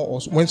honor, or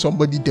when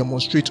somebody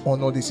demonstrates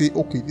honor, they say,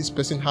 okay, this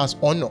person has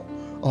honor.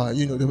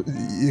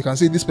 You can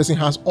say this person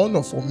has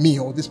honor for me,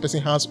 or this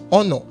person has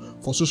honor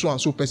for so and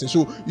so person.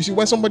 So you see,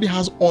 when somebody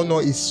has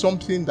honor, it's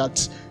something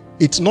that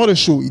it's not a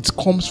show. It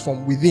comes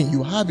from within.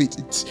 You have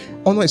it.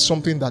 Honor is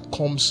something that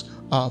comes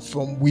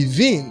from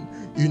within.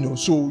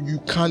 So you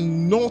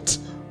cannot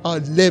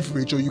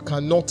leverage, or you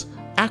cannot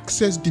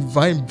access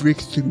divine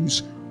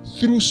breakthroughs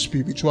through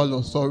spiritual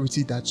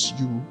authority that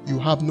you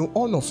have no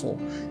honor for.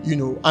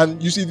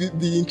 And you see,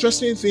 the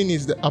interesting thing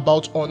is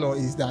about honor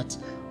is that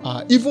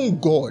even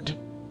God,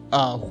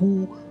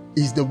 who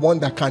is the one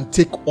that can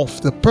take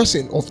off the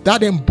person of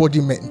that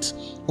embodiment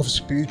of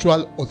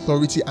spiritual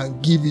authority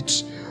and give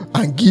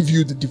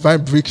you the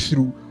divine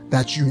breakthrough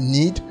that you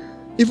need,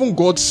 even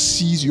God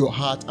sees your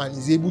heart and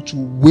is able to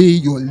weigh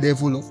your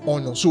level of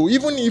honor. So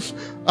even if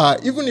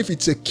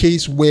it's a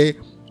case where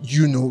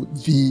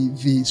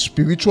the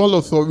spiritual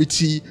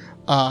authority,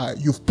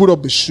 you've put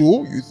up a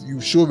show,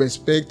 you show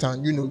respect,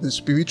 and the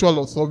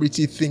spiritual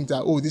authority thinks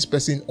that, oh, this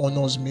person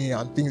honors me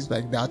and things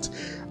like that,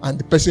 and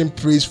the person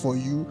prays for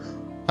you,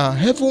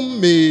 heaven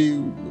may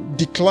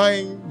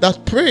decline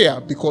that prayer,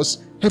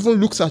 because heaven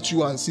looks at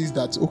you and sees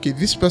that, okay,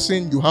 this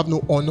person, you have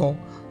no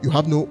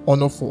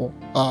honor for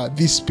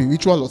this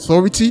spiritual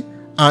authority,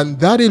 and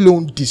that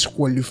alone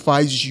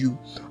disqualifies you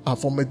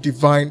from a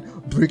divine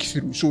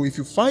breakthrough. So if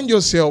you find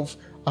yourself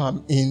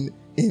in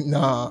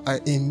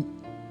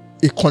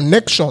a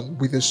connection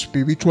with a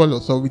spiritual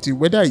authority,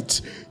 whether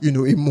it's a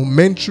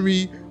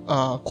momentary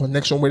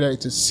connection, whether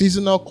it's a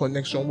seasonal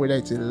connection, whether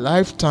it's a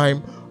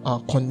lifetime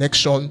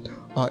connection,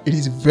 it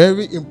is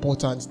very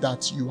important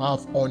that you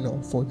have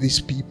honor for these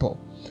people.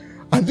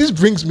 And this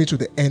brings me to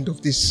the end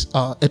of this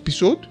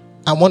episode.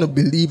 I want to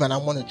believe and I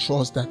want to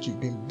trust that you've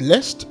been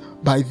blessed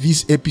by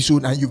this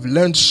episode and you've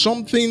learned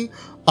something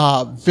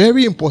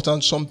very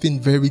important,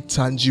 something very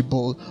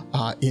tangible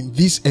in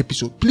this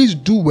episode. Please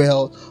do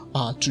well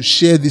to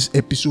share this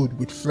episode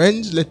with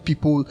friends. Let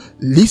people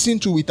listen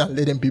to it and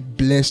let them be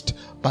blessed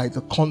by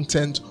the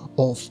content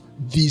of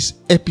this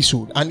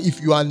episode. And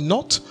if you are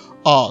not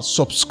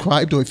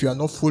subscribed, or if you are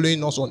not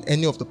following us on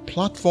any of the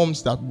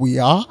platforms that we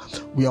are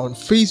on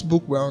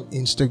Facebook, we're on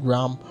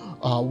Instagram,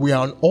 we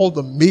are on all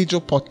the major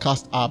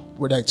podcast apps,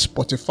 whether it's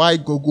Spotify,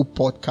 Google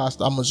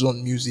Podcast,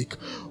 Amazon Music.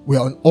 We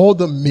are on all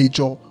the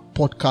major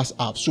podcast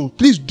apps. So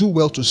please do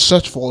well to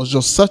search for us.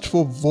 Just search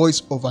for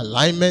Voice of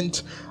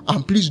Alignment,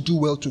 and please do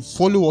well to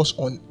follow us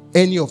on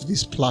any of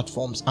these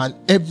platforms. And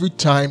every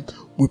time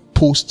we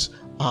post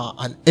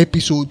an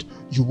episode,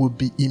 you will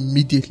be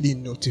immediately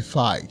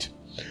notified.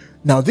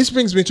 Now, this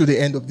brings me to the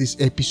end of this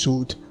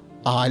episode.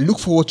 I look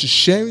forward to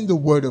sharing the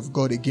word of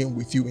God again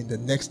with you in the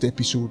next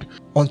episode.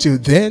 Until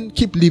then,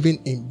 keep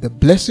living in the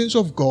blessings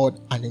of God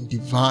and in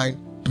divine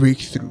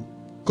breakthrough.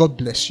 God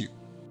bless you.